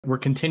We're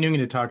continuing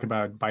to talk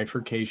about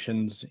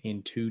bifurcations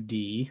in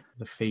 2D,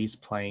 the phase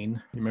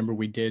plane. Remember,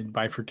 we did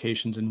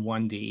bifurcations in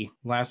 1D.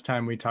 Last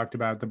time we talked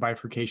about the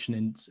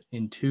bifurcations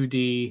in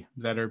 2D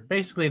that are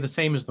basically the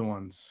same as the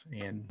ones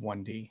in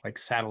 1D, like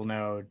saddle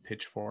node,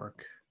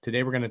 pitchfork.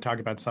 Today, we're going to talk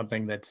about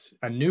something that's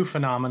a new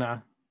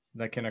phenomena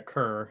that can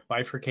occur,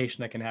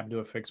 bifurcation that can happen to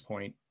a fixed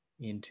point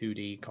in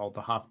 2D called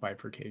the Hopf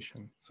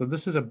bifurcation. So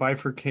this is a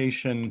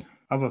bifurcation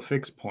of a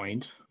fixed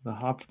point, the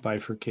Hopf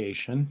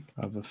bifurcation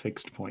of a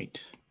fixed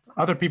point.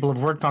 Other people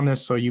have worked on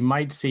this, so you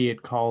might see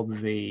it called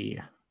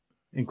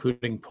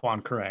including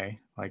Poincaré,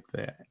 like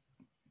the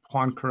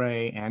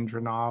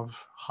Poincaré-Andronov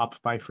Hopf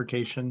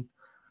bifurcation.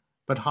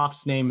 But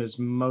Hopf's name is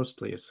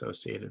mostly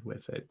associated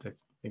with it. I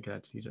think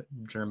he's a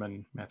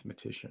German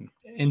mathematician.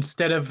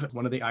 Instead of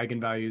one of the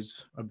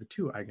eigenvalues of the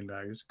two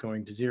eigenvalues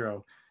going to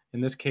zero, in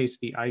this case,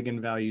 the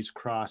eigenvalues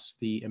cross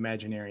the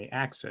imaginary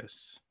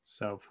axis.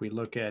 So if we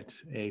look at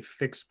a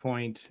fixed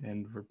point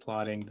and we're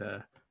plotting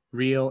the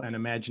real and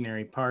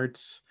imaginary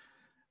parts,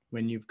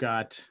 when you've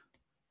got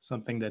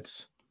something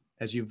that's,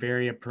 as you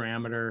vary a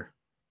parameter,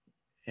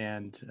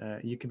 and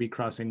you could be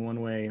crossing one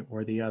way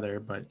or the other,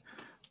 but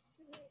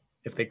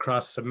if they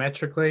cross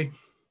symmetrically,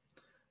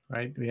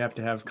 right, we have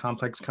to have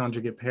complex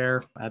conjugate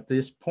pair. At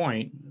this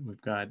point,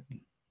 we've got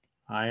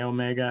I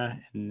omega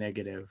and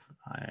negative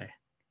I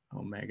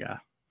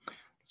omega.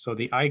 So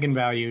the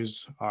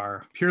eigenvalues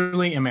are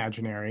purely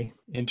imaginary.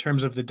 In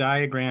terms of the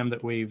diagram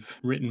that we've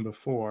written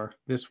before,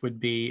 this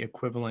would be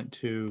equivalent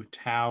to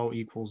tau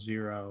equals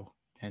 0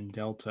 and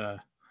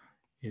delta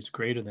is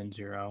greater than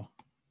 0.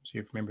 So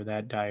you remember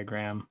that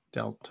diagram,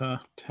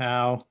 delta,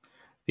 tau.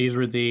 These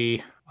were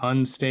the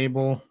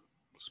unstable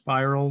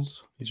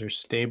spirals. These are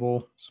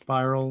stable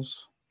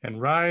spirals. And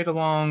right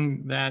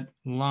along that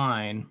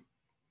line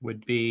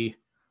would be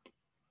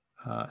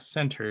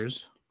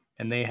centers,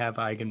 and they have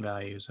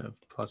eigenvalues of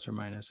plus or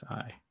minus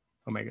I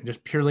omega,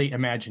 just purely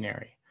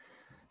imaginary.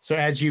 So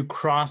as you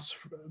cross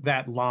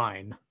that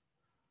line,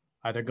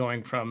 either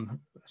going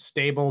from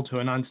stable to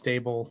an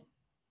unstable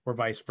or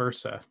vice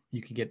versa,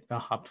 you could get a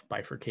Hopf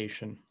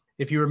bifurcation.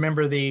 If you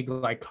remember the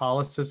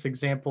glycolysis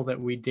example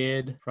that we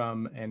did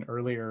from an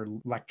earlier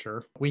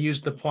lecture, we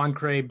used the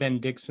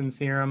Poincaré-Bendixson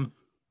theorem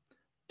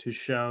to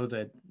show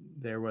that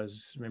there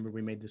was, remember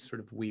we made this sort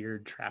of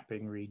weird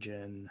trapping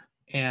region,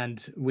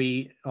 and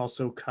we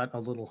also cut a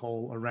little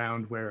hole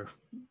around where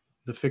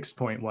the fixed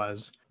point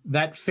was.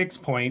 That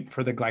fixed point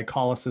for the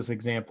glycolysis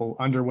example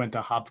underwent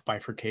a Hopf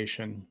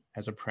bifurcation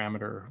as a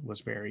parameter was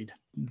varied.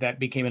 That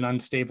became an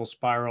unstable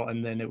spiral,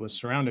 and then it was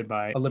surrounded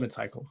by a limit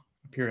cycle,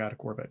 a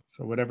periodic orbit.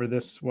 So whatever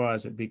this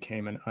was, it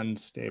became an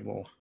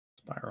unstable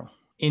spiral.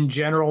 In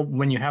general,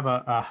 when you have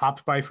a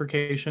Hopf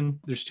bifurcation,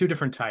 there's two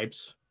different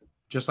types,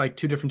 just like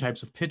two different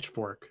types of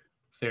pitchfork.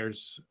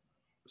 There's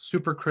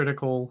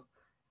supercritical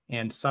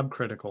and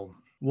subcritical.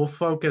 We'll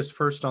focus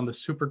first on the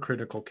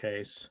supercritical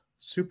case.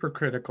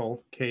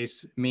 Supercritical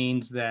case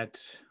means that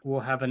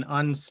we'll have an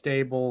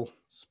unstable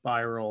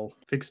spiral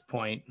fixed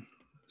point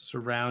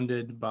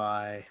surrounded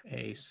by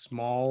a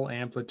small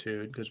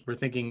amplitude, because we're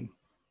thinking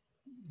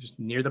just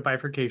near the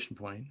bifurcation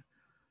point,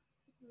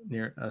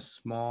 near a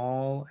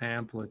small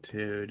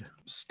amplitude,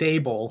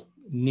 stable,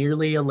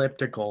 nearly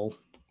elliptical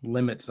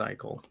limit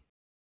cycle.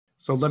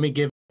 So let me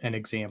give an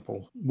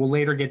example. We'll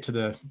later get to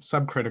the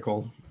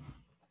subcritical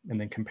and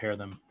then compare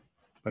them.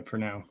 But for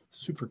now,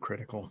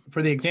 supercritical.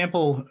 For the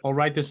example, I'll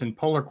write this in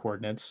polar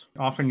coordinates.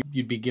 Often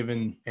you'd be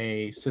given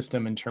a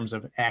system in terms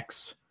of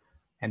x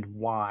and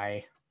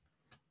y,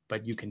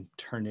 but you can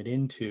turn it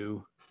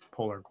into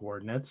polar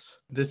coordinates.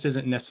 This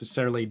isn't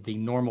necessarily the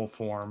normal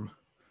form,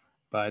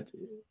 but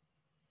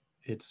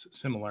it's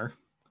similar.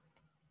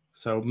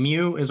 So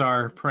mu is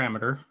our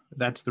parameter.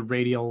 That's the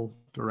radial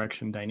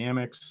direction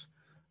dynamics.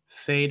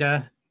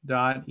 Theta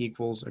dot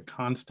equals a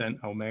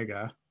constant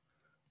omega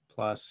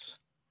plus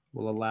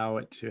will allow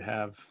it to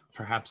have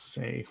perhaps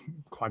a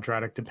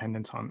quadratic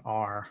dependence on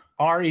r.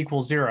 R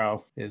equals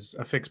 0 is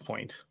a fixed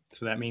point.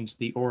 So that means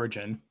the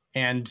origin.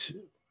 And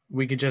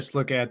we could just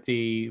look at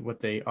what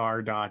the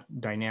r dot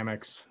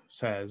dynamics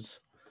says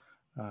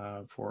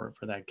for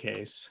that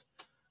case.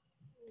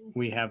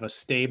 We have a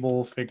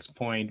stable fixed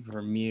point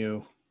for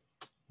mu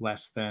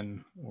less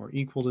than or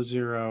equal to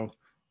 0,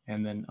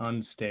 and then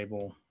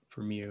unstable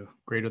for mu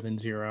greater than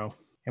 0.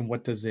 And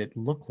what does it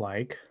look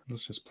like?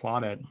 Let's just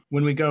plot it.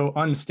 When we go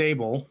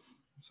unstable,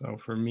 so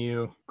for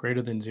mu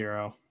greater than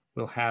 0,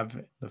 we'll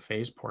have the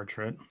phase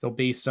portrait. There'll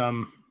be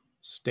some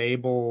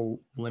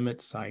stable limit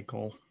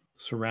cycle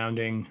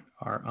surrounding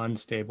our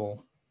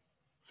unstable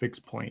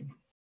fixed point.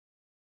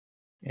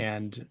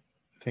 And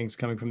things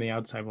coming from the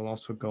outside will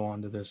also go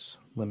onto this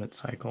limit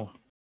cycle.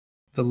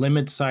 The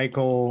limit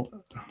cycle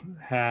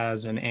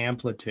has an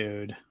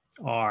amplitude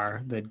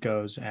r that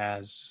goes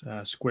as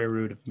square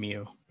root of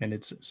mu, and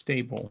it's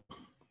stable.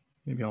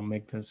 Maybe I'll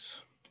make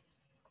this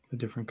a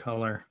different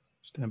color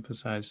just to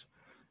emphasize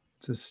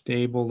it's a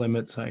stable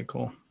limit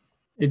cycle.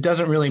 It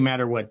doesn't really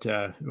matter what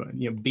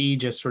b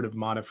just sort of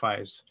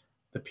modifies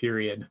the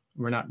period.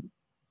 We're not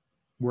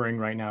worrying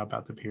right now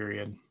about the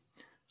period.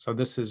 So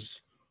this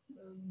is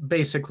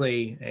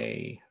basically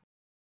a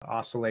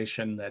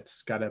oscillation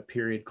that's got a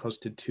period close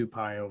to 2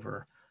 pi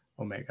over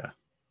omega,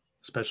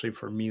 especially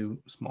for mu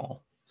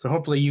small. So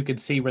hopefully you could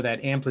see where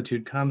that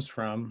amplitude comes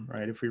from,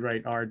 right? If we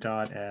write r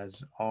dot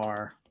as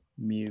r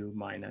mu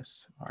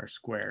minus r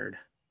squared,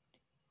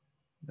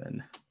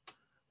 then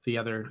the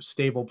other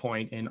stable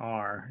point in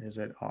r is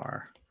at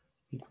r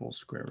equals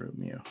square root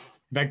mu.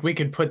 In fact, we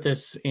could put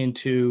this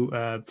into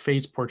a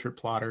phase portrait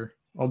plotter.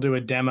 I'll do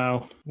a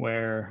demo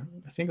where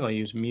I think I'll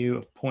use mu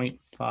of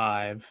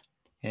 0.5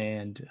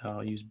 and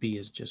I'll use b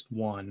as just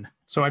 1.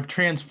 So I've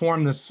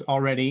transformed this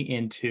already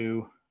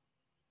into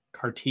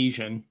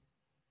Cartesian,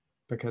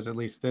 because at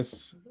least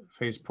this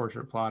phase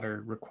portrait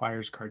plotter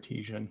requires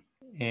Cartesian.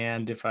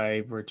 And if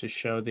I were to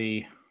show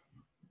the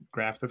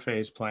graph the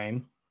phase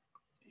plane,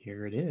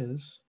 here it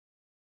is.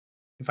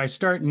 If I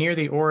start near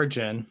the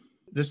origin,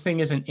 this thing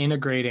isn't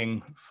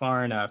integrating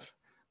far enough,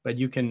 but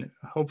you can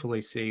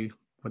hopefully see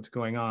what's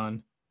going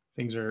on.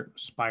 Things are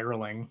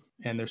spiraling,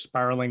 and they're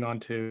spiraling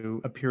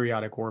onto a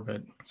periodic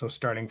orbit. So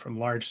starting from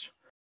large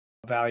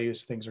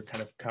values, things are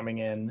kind of coming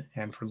in,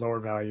 and for lower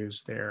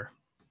values, they're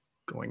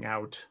going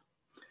out.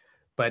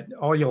 But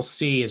all you'll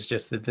see is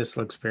just that this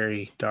looks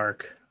very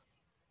dark.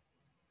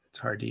 It's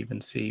hard to even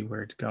see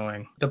where it's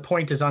going. The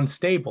point is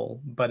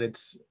unstable, but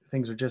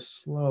things are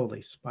just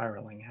slowly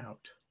spiraling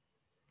out,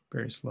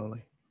 very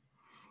slowly.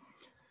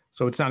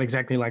 So it's not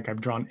exactly like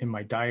I've drawn in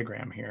my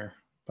diagram here,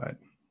 but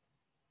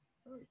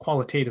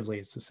qualitatively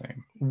it's the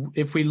same.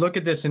 If we look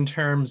at this in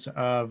terms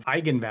of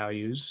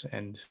eigenvalues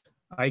and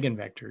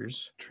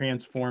eigenvectors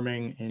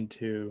transforming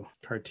into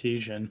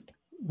Cartesian,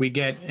 we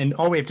get, and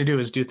all we have to do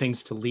is do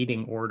things to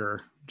leading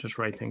order, just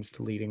write things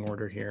to leading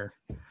order here.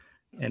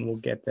 And we'll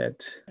get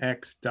that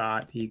x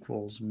dot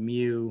equals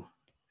mu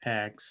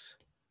x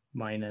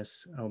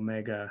minus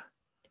omega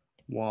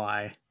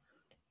y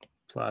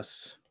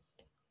plus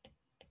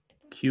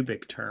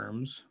cubic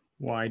terms.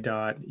 Y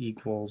dot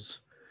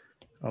equals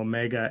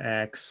omega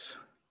x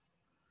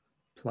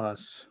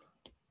plus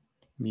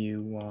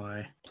mu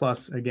y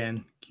plus,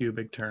 again,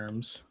 cubic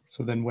terms.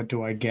 So then what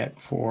do I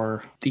get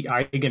for the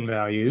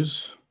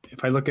eigenvalues?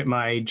 If I look at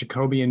my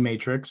Jacobian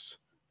matrix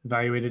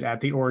evaluated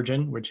at the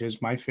origin, which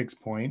is my fixed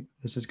point,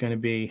 this is going to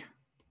be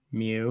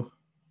mu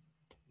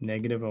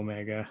negative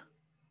omega,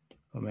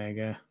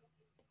 omega,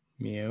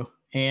 mu.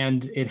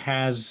 And it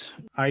has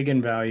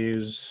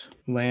eigenvalues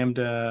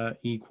lambda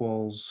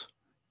equals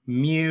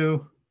mu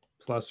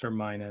plus or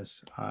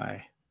minus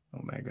I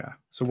omega.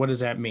 So what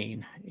does that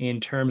mean in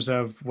terms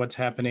of what's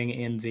happening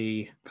in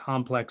the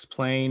complex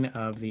plane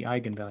of the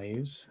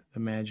eigenvalues,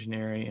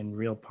 imaginary and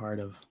real part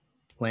of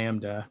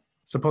lambda?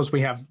 Suppose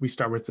we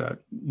start with a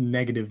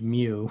negative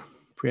mu.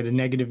 If we had a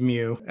negative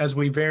mu, as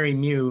we vary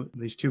mu,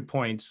 these 2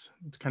 points,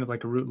 it's kind of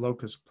like a root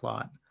locus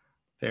plot.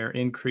 They're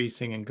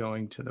increasing and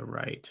going to the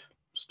right,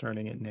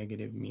 starting at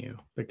negative mu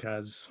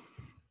because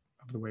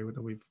of the way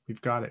that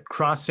we've got it.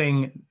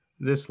 Crossing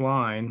this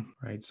line,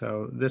 right?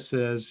 So this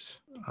is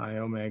I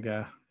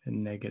omega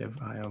and negative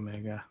I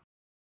omega.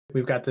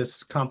 We've got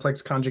this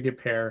complex conjugate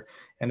pair,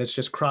 and it's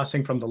just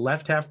crossing from the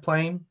left half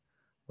plane,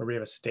 where we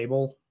have a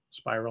stable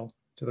spiral,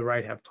 to the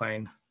right half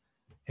plane,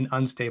 an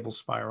unstable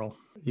spiral.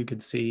 You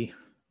could see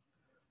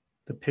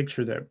the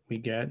picture that we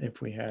get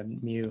if we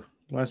had mu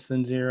less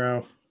than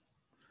 0.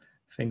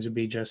 Things would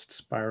be just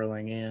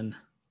spiraling in.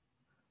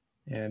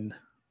 And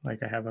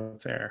like I have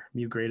up there,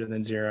 mu greater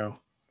than 0.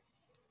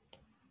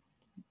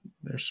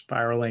 They're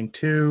spiraling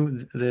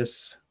to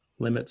this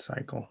limit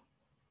cycle.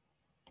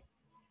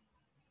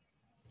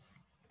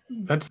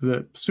 That's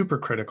the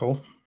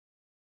supercritical.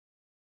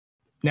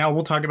 Now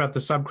we'll talk about the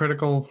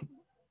subcritical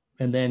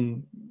and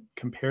then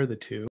compare the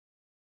two.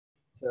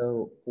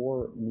 So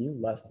for mu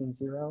less than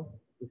 0,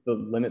 is the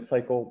limit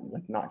cycle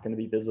like not going to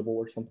be visible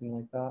or something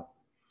like that?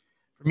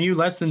 For mu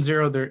less than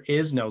 0, there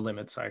is no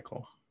limit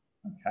cycle.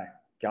 Okay,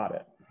 got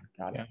it.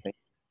 Got it. Yeah.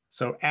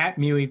 So at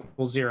mu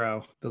equals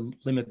 0, the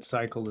limit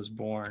cycle is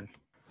born.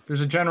 There's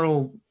a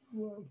general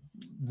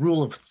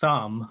rule of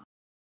thumb.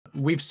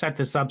 We've set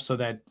this up so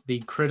that the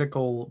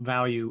critical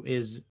value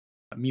is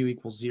mu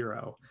equals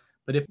 0.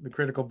 But if the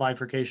critical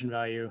bifurcation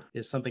value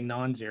is something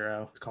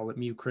non-zero, let's call it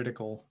mu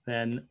critical,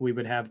 then we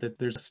would have that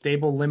there's a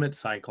stable limit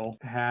cycle,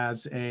 it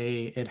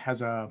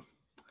has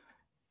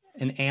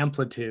an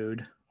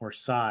amplitude or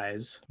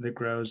size that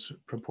grows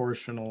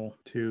proportional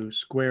to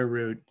square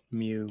root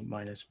mu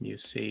minus mu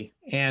c.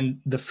 And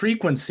the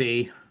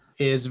frequency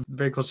is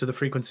very close to the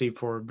frequency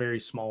for very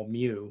small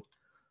mu.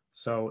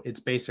 So it's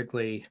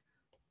basically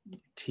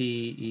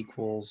t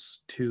equals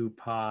 2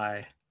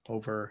 pi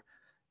over,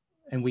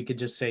 and we could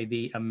just say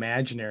the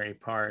imaginary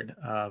part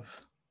of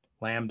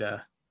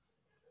lambda,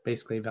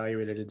 basically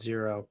evaluated at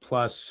 0,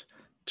 plus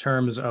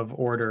terms of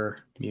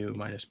order mu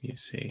minus mu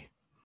c.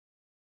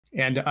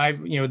 And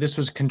this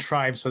was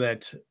contrived so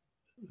that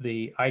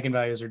the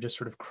eigenvalues are just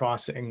sort of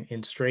crossing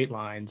in straight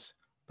lines.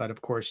 But of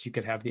course, you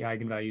could have the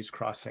eigenvalues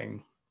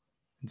crossing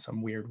in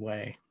some weird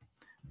way.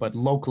 But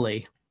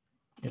locally,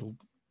 it'll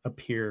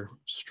appear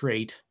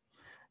straight,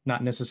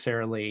 not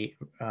necessarily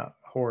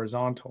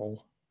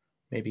horizontal,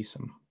 maybe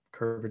some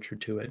curvature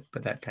to it,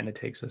 but that kind of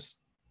takes us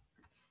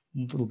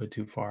a little bit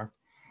too far.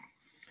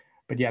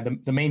 But yeah,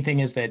 the main thing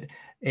is that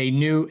a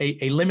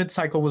limit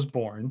cycle was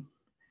born,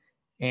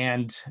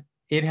 and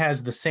it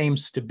has the same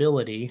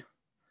stability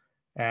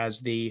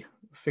as the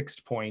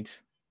fixed point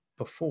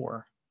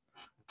before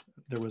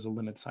there was a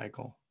limit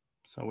cycle.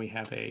 So we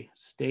have a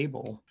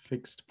stable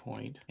fixed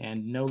point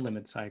and no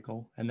limit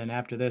cycle. And then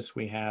after this,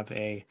 we have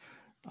a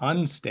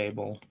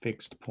unstable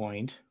fixed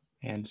point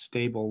and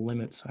stable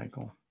limit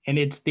cycle. And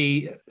it's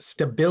the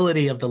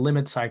stability of the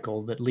limit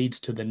cycle that leads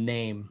to the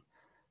name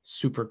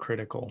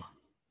supercritical.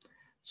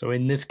 So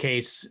in this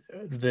case,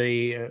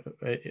 the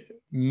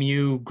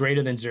mu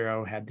greater than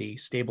 0 had the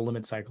stable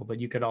limit cycle, but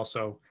you could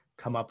also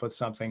come up with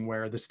something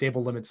where the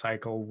stable limit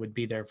cycle would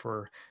be there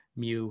for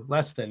mu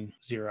less than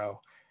 0,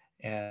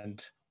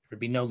 and there'd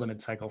be no limit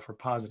cycle for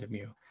positive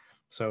mu.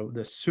 So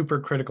the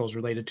supercritical is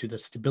related to the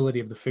stability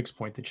of the fixed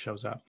point that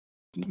shows up.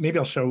 Maybe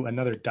I'll show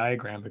another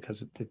diagram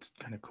because it's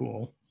kind of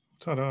cool.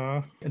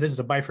 Ta-da! This is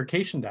a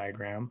bifurcation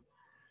diagram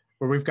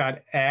where we've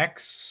got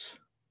x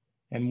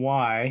and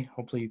y.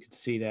 Hopefully you can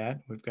see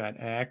that. We've got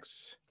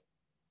x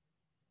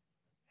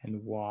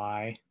and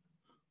y.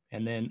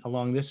 And then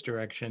along this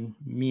direction,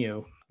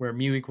 mu, where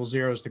mu equals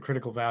 0 is the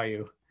critical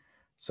value.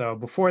 So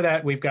before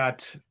that, we've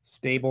got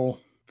stable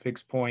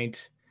fixed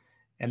point.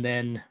 And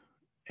then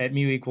at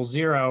mu equals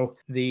 0,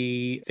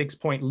 the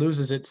fixed point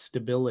loses its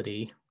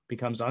stability,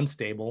 becomes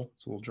unstable.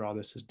 So we'll draw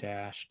this as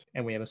dashed.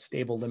 And we have a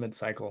stable limit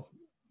cycle,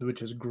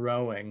 which is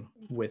growing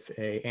with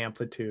an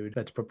amplitude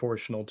that's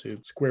proportional to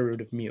square root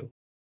of mu.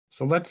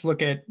 So let's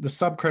look at the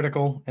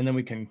subcritical, and then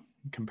we can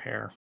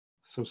compare.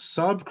 So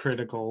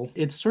subcritical,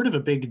 it's sort of a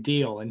big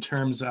deal in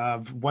terms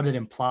of what it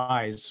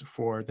implies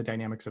for the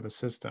dynamics of a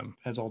system,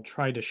 as I'll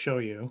try to show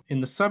you.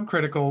 In the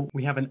subcritical,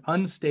 we have an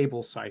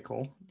unstable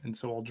cycle, and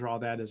so I'll draw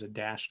that as a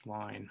dashed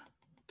line,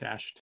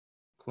 dashed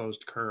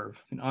closed curve.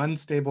 An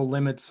unstable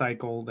limit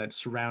cycle that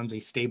surrounds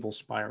a stable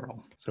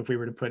spiral. So if we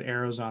were to put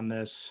arrows on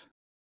this,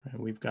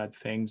 we've got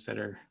things that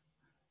are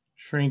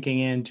shrinking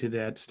into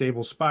that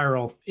stable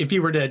spiral. If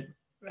you were to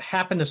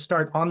happen to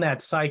start on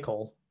that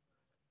cycle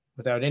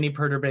without any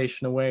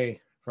perturbation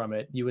away from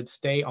it, you would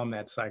stay on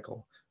that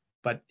cycle.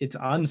 But it's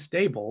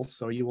unstable,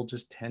 so you will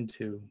just tend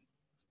to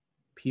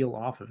peel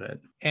off of it.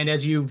 And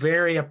as you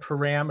vary a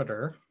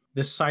parameter,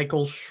 the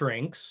cycle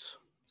shrinks.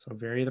 So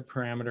vary the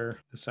parameter,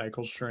 the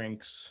cycle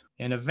shrinks,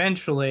 and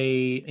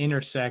eventually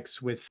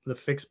intersects with the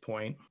fixed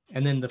point.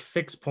 And then the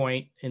fixed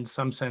point, in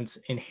some sense,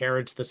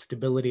 inherits the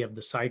stability of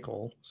the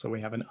cycle. So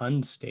we have an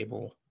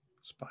unstable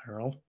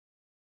spiral.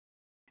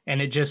 And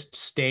it just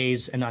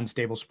stays an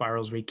unstable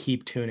spiral as we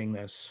keep tuning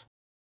this.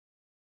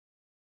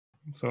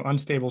 So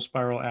unstable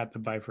spiral at the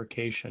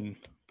bifurcation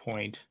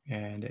point,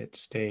 and it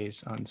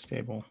stays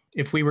unstable.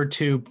 If we were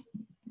to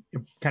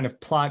kind of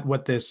plot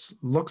what this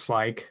looks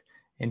like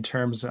in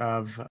terms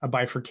of a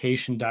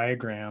bifurcation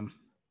diagram,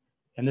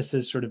 and this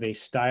is sort of a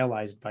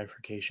stylized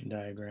bifurcation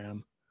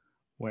diagram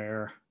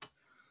where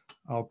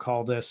I'll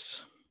call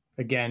this,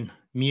 again,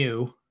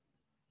 mu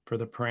for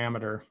the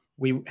parameter.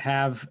 We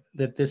have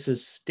that this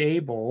is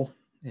stable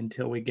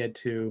until we get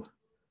to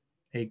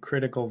a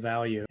critical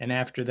value. And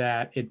after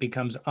that, it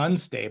becomes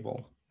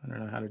unstable. I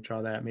don't know how to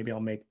draw that. Maybe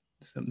I'll make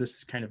some, this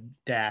is kind of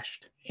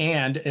dashed.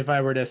 And if I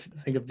were to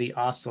think of the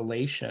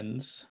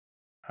oscillations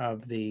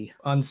of the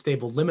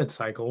unstable limit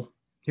cycle,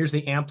 here's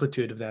the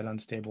amplitude of that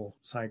unstable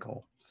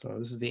cycle. So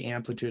this is the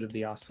amplitude of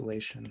the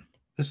oscillation.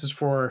 This is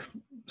for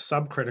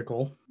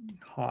subcritical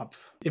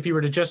Hopf. If you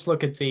were to just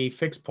look at the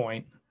fixed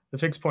point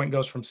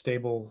goes from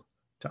stable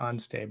to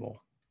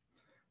unstable.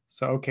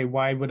 So, okay,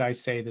 why would I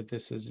say that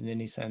this is in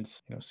any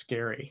sense,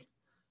 scary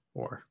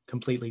or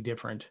completely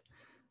different?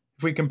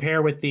 If we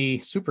compare with the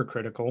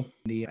supercritical,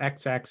 the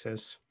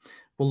x-axis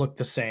will look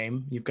the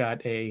same. You've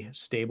got a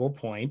stable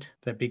point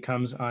that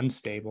becomes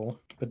unstable,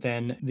 but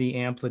then the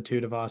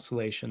amplitude of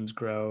oscillations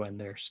grow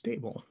and they're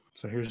stable.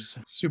 So here's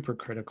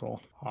supercritical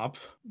Hopf.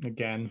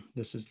 Again,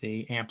 this is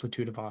the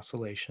amplitude of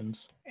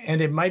oscillations.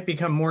 And it might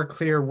become more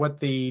clear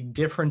what the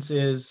difference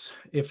is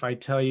if I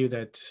tell you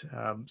that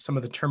some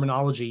of the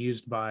terminology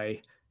used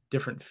by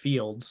different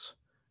fields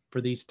for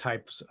these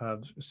types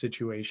of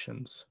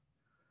situations.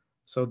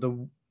 So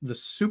the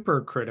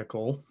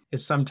supercritical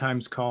is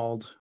sometimes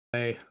called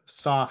a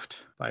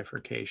soft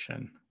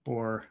bifurcation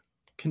or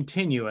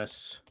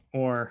continuous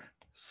or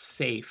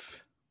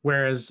safe,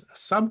 whereas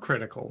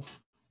subcritical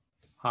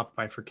Hopf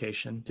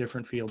bifurcation,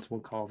 different fields will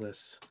call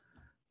this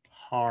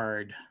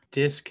hard,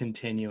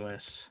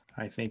 discontinuous.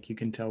 I think you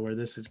can tell where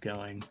this is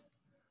going.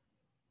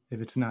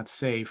 If it's not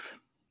safe,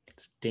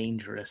 it's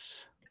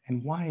dangerous.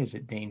 And why is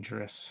it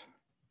dangerous?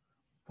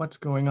 What's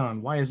going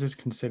on? Why is this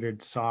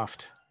considered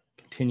soft,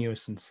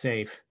 continuous, and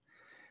safe?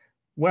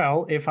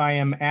 Well, if I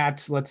am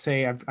at, let's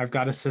say I've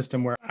got a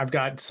system where I've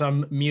got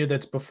some mu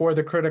that's before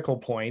the critical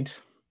point,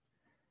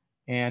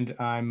 and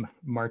I'm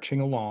marching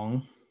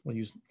along, we'll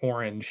use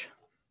orange.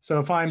 So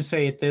if I'm,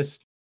 say, at this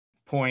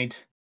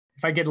point,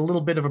 if I get a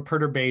little bit of a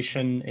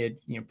perturbation,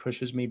 it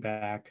pushes me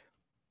back.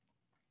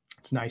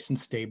 It's nice and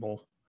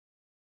stable.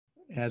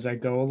 as I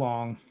go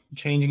along,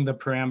 changing the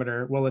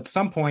parameter. Well, at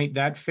some point,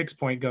 that fixed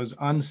point goes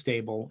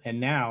unstable, and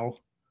now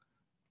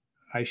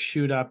I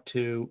shoot up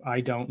to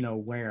I don't know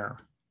where.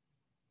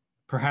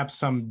 Perhaps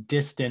some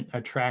distant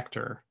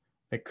attractor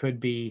that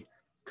could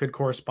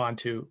correspond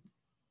to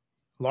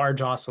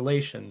large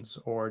oscillations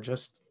or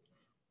just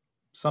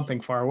something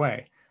far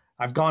away.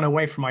 I've gone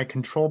away from my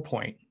control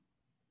point,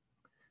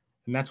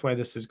 and that's why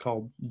this is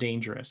called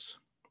dangerous.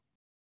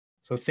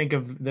 So think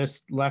of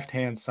this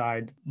left-hand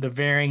side. The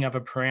varying of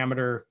a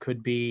parameter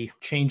could be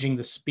changing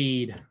the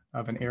speed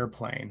of an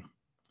airplane.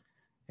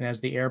 And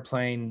as the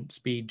airplane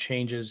speed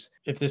changes,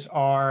 if this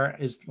R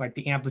is like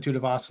the amplitude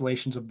of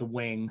oscillations of the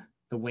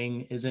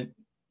wing isn't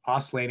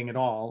oscillating at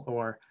all,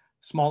 or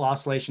small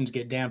oscillations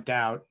get damped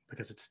out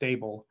because it's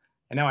stable.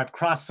 And now I've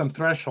crossed some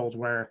threshold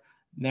where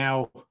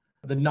now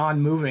the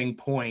non-moving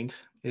point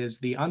is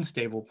the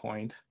unstable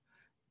point.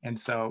 And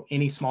so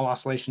any small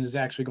oscillation is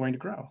actually going to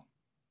grow.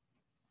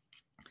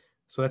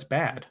 So that's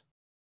bad.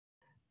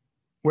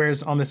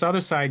 Whereas on this other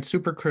side,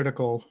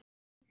 supercritical,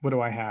 what do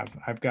I have?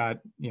 I've got,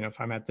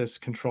 if I'm at this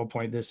control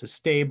point, this is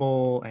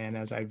stable. And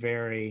as I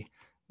vary,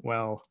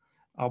 well,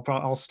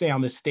 I'll stay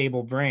on this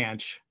stable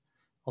branch.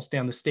 I'll stay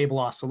on the stable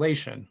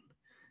oscillation.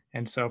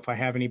 And so if I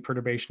have any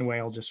perturbation away,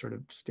 I'll just sort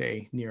of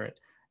stay near it.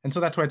 And so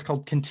that's why it's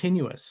called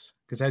continuous,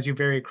 because as you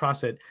vary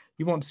across it,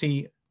 you won't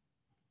see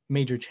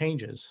major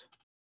changes,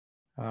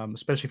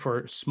 especially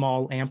for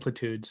small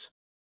amplitudes.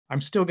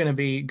 I'm still going to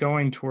be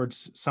going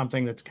towards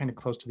something that's kind of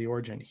close to the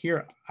origin.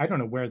 Here, I don't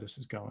know where this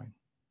is going.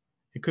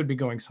 It could be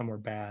going somewhere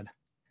bad.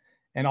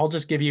 And I'll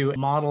just give you a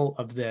model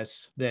of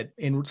this that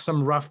in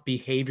some rough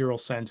behavioral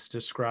sense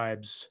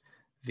describes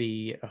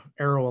the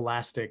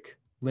aeroelastic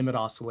limit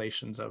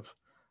oscillations of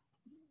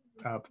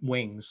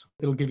wings.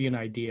 It'll give you an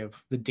idea of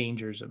the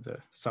dangers of the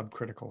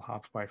subcritical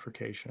Hopf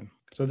bifurcation.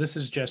 So this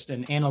is just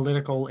an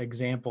analytical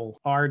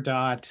example. R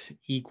dot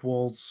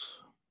equals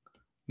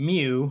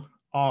mu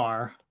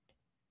R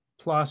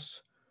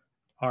plus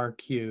R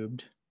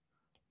cubed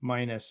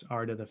minus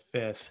R to the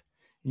fifth.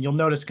 And you'll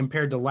notice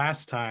compared to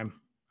last time,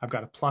 I've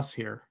got a plus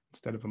here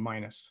instead of a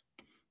minus.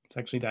 It's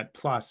actually that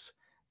plus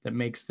that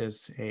makes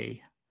this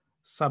a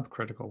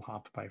subcritical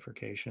Hopf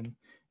bifurcation.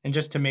 And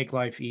just to make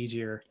life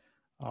easier,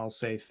 I'll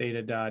say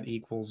theta dot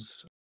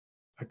equals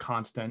a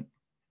constant.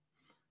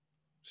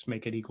 Just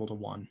make it equal to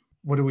 1.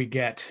 What do we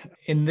get?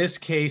 In this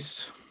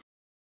case,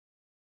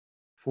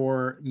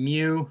 for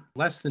mu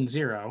less than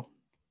 0,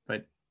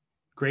 but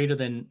greater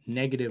than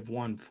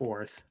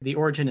 -1/4, the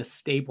origin is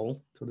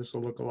stable. So this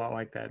will look a lot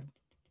like that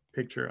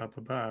picture up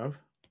above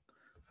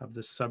of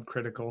the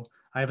subcritical.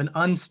 I have an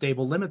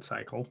unstable limit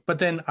cycle, but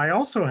then I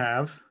also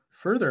have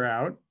further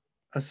out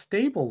a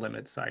stable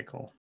limit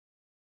cycle.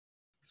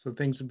 So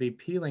things would be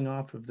peeling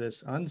off of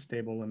this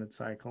unstable limit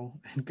cycle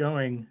and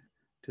going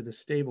to the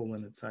stable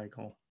limit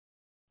cycle.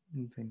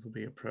 And things will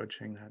be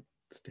approaching that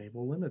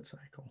stable limit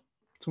cycle.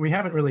 So we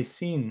haven't really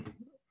seen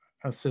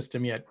a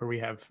system yet where we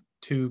have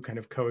two kind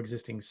of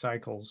coexisting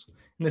cycles.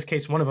 In this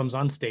case, one of them's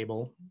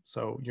unstable,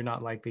 so you're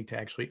not likely to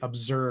actually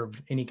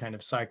observe any kind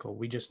of cycle.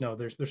 We just know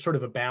there's sort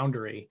of a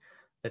boundary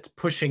that's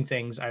pushing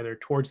things either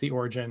towards the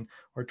origin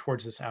or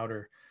towards this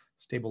outer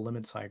stable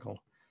limit cycle.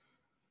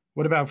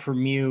 What about for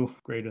mu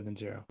greater than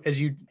 0? As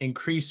you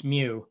increase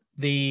mu,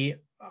 the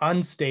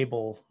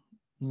unstable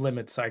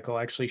limit cycle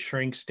actually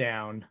shrinks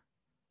down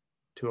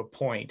to a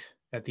point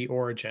at the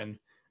origin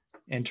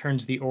and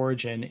turns the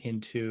origin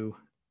into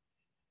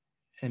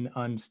an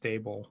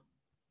unstable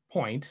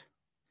point,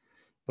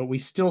 but we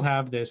still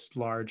have this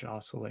large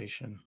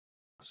oscillation,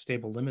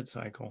 stable limit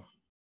cycle.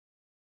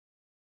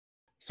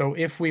 So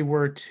if we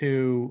were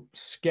to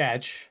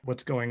sketch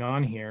what's going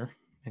on here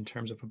in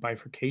terms of a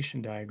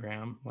bifurcation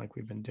diagram, like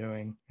we've been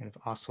doing, kind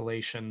of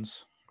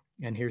oscillations,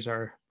 and here's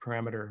our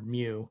parameter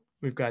mu.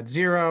 We've got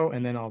 0,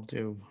 and then I'll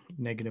do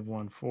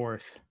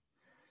 -1/4.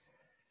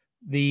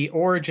 The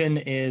origin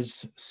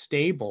is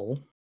stable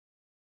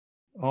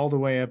all the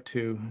way up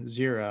to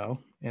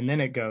 0, and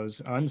then it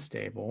goes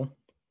unstable.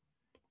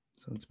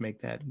 So let's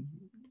make that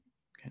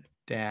kind of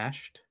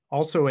dashed.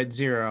 Also at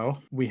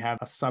 0, we have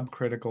a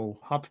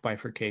subcritical Hopf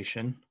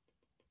bifurcation.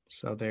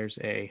 So there's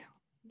a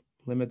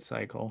limit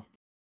cycle,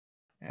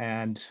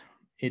 and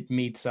it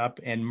meets up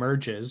and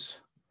merges.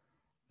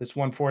 This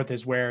 1/4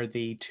 is where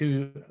the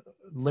two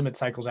limit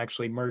cycles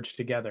actually merge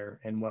together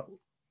in what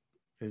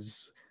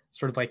is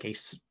sort of like a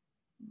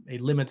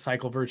limit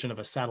cycle version of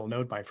a saddle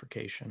node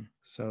bifurcation.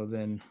 So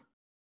then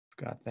we've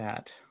got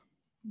that.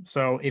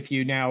 So if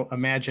you now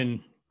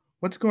imagine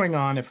what's going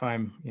on if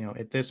I'm,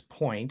 at this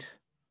point,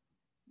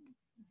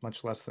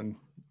 much less than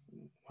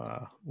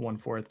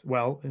 1/4,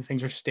 well,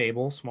 things are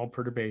stable, small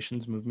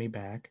perturbations move me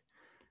back.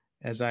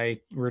 As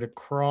I were to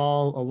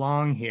crawl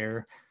along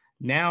here,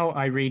 now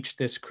I reach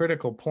this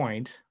critical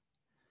point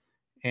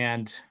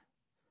and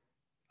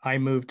I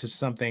move to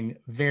something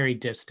very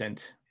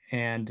distant.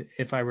 And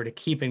if I were to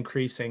keep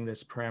increasing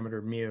this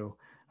parameter mu,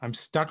 I'm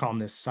stuck on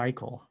this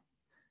cycle.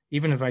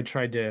 Even if I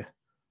tried to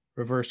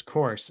reverse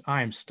course,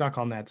 I'm stuck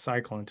on that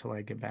cycle until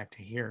I get back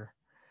to here.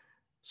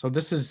 So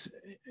this is,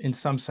 in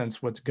some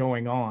sense, what's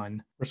going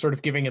on. We're sort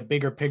of giving a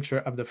bigger picture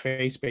of the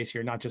phase space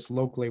here, not just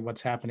locally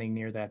what's happening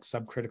near that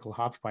subcritical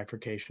Hopf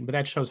bifurcation, but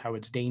that shows how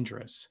it's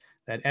dangerous.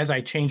 That as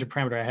I change a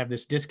parameter, I have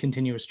this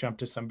discontinuous jump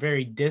to some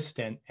very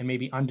distant and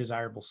maybe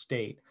undesirable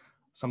state,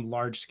 some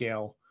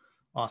large-scale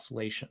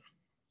oscillation.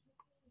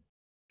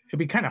 It'd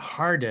be kind of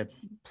hard to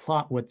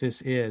plot what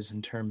this is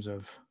in terms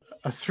of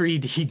a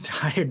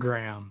 3D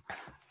diagram.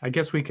 I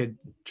guess we could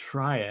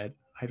try it.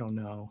 I don't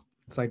know.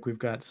 It's like we've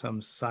got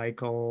some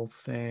cycle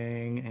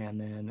thing and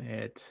then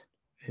it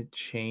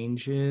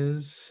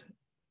changes.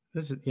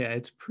 This is, yeah,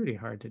 it's pretty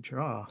hard to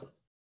draw.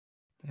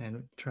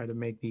 And try to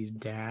make these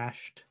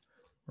dashed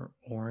or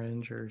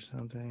orange or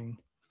something,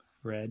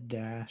 red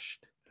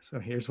dashed. So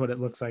here's what it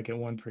looks like at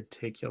one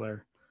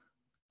particular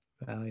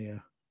value,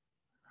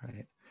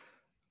 right?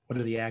 What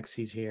are the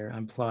axes here?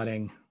 I'm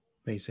plotting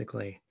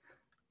basically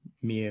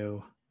mu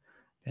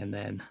and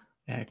then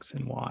x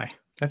and y.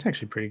 That's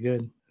actually pretty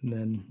good. And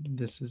then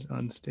this is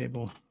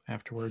unstable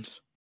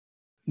afterwards.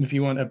 If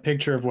you want a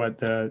picture of what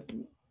the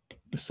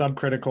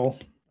subcritical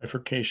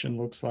bifurcation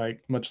looks like,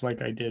 much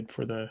like I did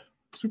for the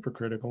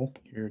supercritical,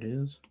 here it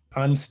is.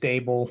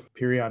 Unstable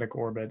periodic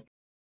orbit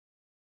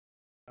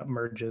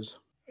merges.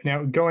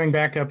 Now going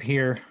back up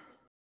here,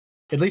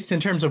 at least in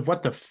terms of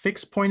what the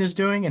fixed point is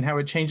doing and how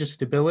it changes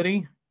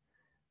stability,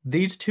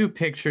 these two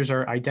pictures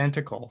are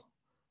identical.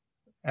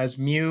 As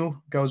mu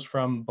goes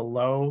from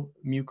below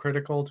mu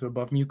critical to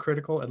above mu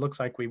critical, it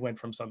looks like we went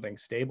from something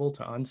stable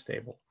to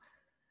unstable.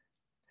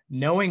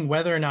 Knowing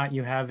whether or not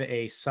you have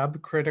a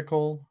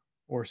subcritical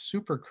or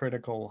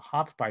supercritical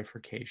Hopf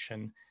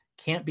bifurcation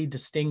can't be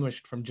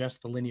distinguished from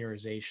just the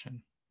linearization.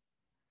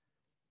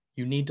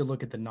 You need to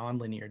look at the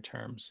nonlinear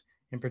terms.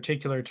 In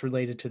particular, it's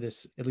related to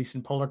this, at least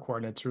in polar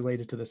coordinates,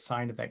 related to the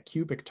sign of that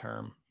cubic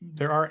term.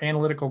 There are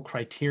analytical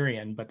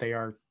criterion, but they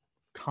are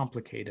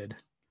complicated.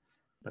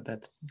 But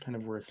that's kind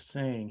of worth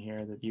saying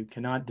here, that you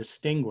cannot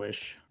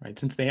distinguish, right?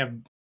 Since they have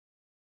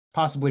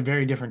possibly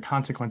very different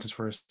consequences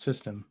for a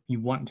system, you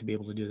want to be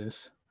able to do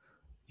this.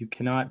 You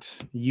cannot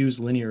use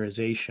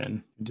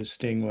linearization to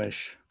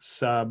distinguish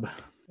sub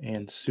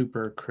and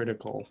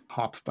supercritical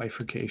Hopf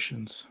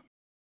bifurcations.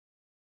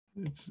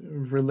 It's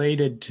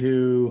related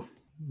to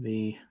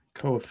the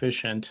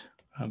coefficient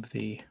of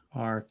the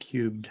r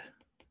cubed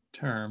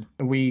term.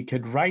 We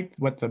could write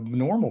what the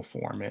normal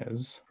form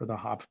is for the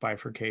Hopf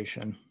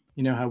bifurcation.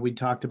 You know how we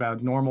talked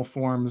about normal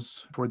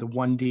forms for the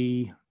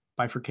 1D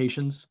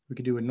bifurcations? We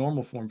could do a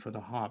normal form for the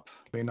Hopf.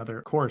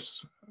 Another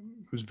course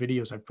whose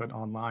videos I put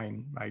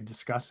online, I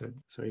discuss it.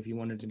 So if you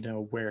wanted to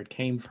know where it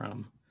came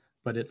from,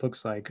 but it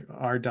looks like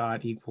r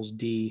dot equals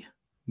d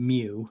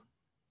mu.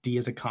 D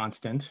is a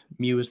constant.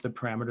 Mu is the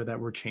parameter that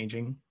we're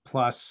changing,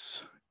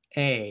 plus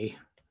a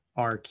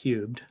r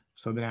cubed.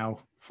 So now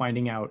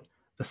finding out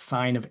the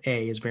sign of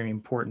a is very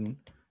important.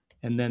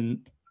 And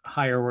then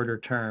higher order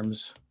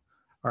terms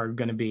are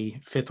going to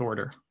be fifth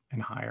order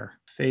and higher.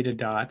 Theta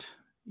dot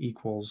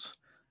equals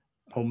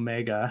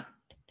omega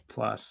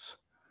plus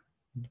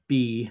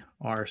b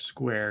r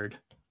squared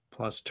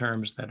plus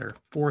terms that are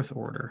fourth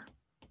order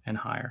and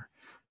higher.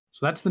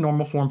 So that's the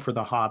normal form for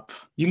the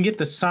Hopf. You can get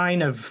the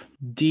sign of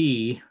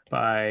d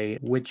by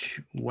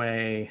which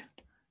way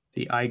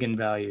the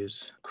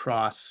eigenvalues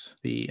cross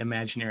the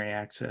imaginary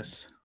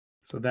axis.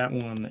 So that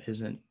one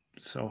isn't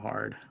so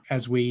hard.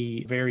 As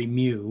we vary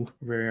mu,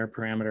 vary our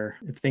parameter,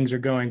 if things are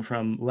going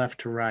from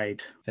left to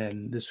right,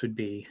 then this would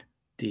be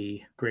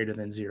d greater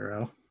than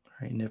 0.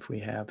 Right? And if we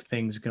have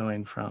things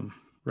going from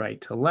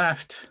right to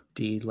left,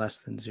 d less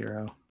than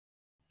 0.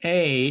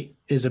 A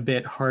is a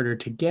bit harder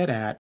to get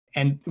at.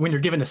 And when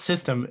you're given a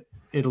system,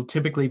 it'll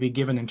typically be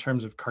given in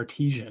terms of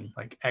Cartesian,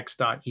 like x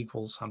dot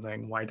equals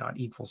something, y dot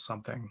equals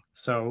something.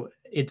 So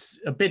it's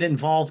a bit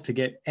involved to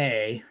get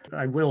A.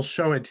 I will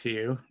show it to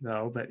you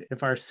though, but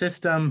if our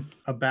system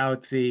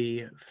about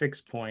the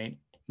fixed point,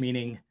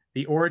 meaning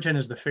the origin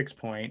is the fixed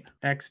point,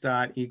 x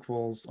dot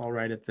equals, I'll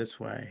write it this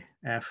way,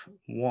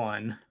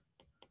 f1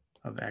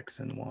 of x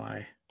and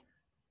y,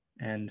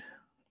 and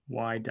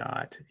y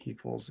dot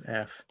equals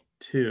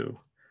f2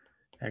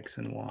 x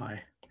and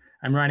y.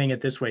 I'm writing it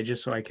this way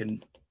just so I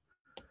can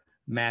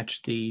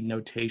match the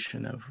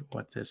notation of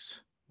what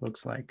this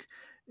looks like.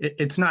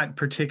 It's not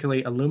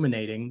particularly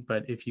illuminating,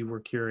 but if you were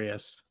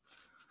curious,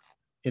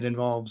 it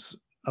involves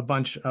a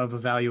bunch of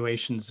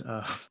evaluations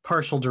of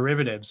partial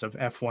derivatives of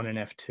f1 and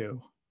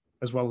f2,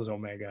 as well as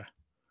omega,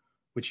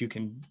 which you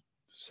can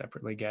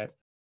separately get.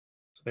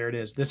 So there it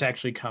is. This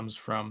actually comes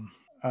from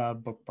a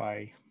book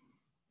by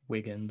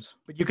Wiggins,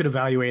 but you could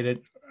evaluate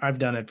it. I've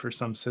done it for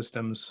some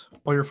systems.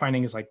 All you're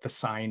finding is like the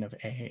sign of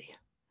A.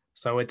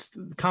 So it's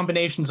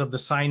combinations of the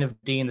sign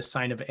of D and the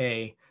sign of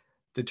A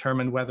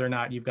determine whether or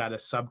not you've got a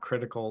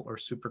subcritical or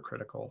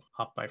supercritical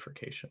Hopf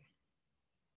bifurcation.